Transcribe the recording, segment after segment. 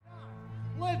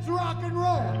Let's rock and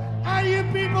roll. Are you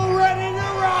people ready to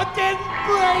rock and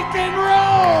break and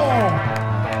roll?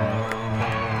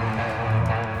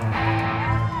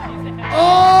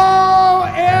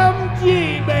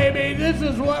 OMG, baby. This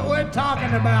is what we're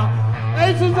talking about.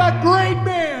 This is a great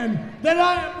band that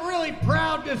I am really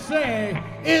proud to say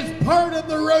is part of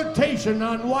the rotation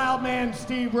on Wildman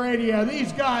Steve Radio.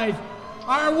 These guys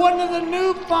are one of the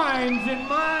new finds in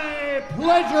my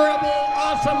pleasurable,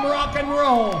 awesome rock and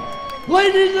roll.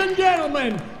 Ladies and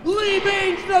gentlemen, Lee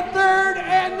Bains III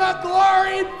and the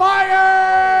Glory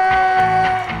Fire!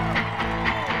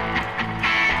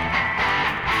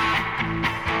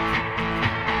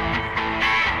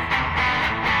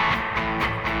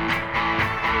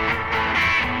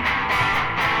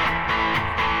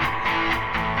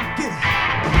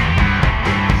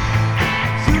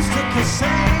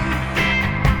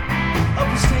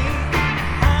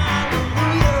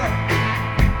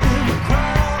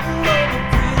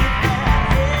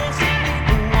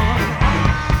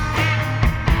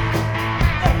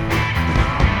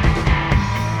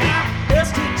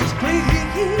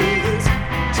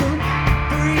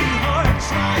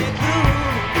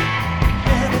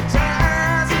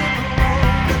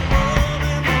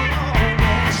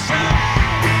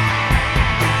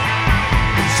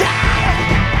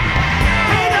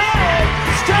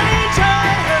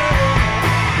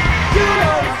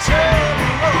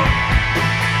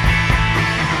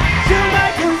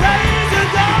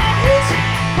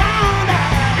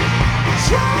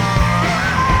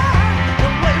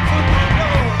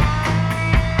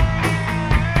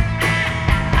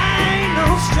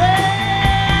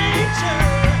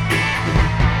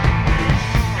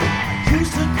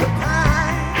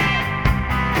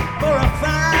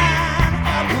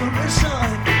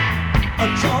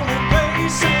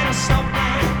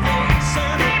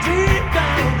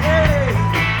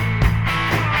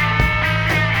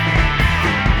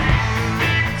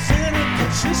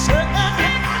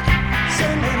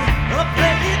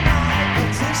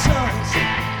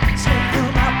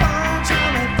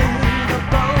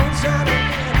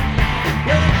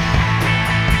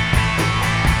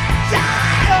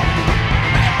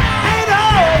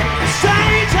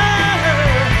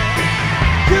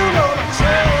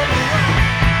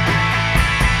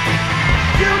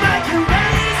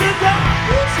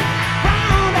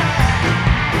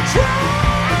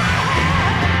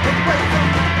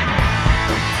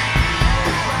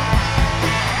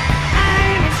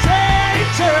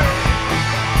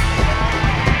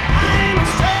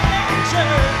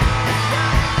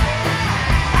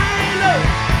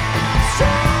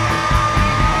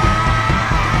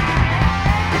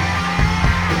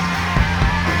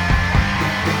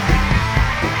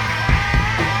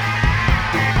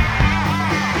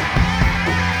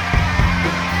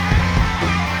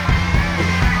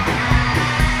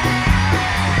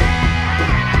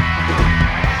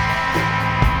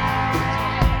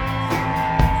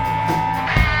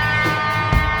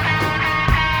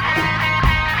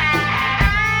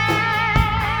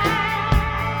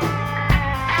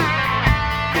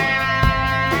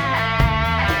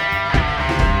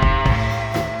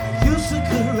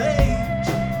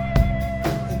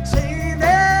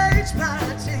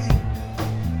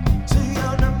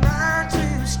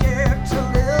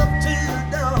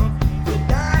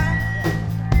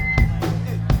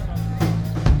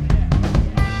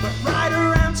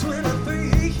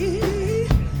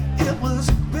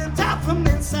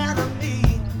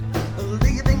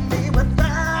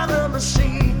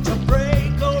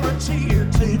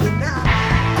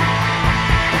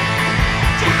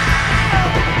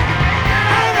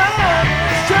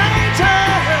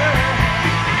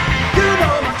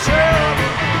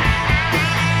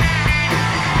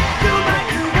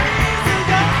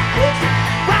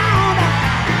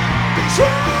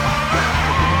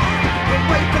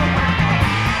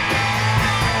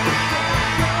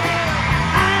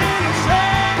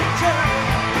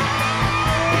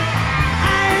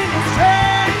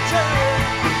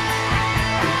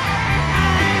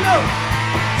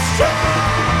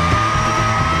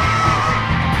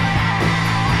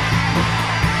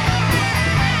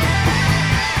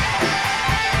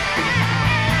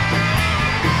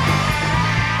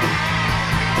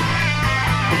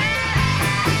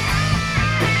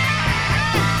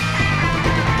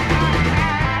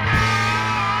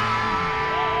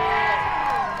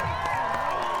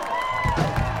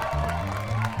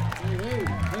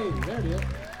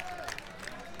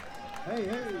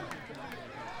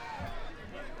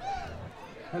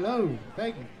 Hello,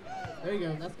 thank you. There you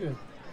go, that's good.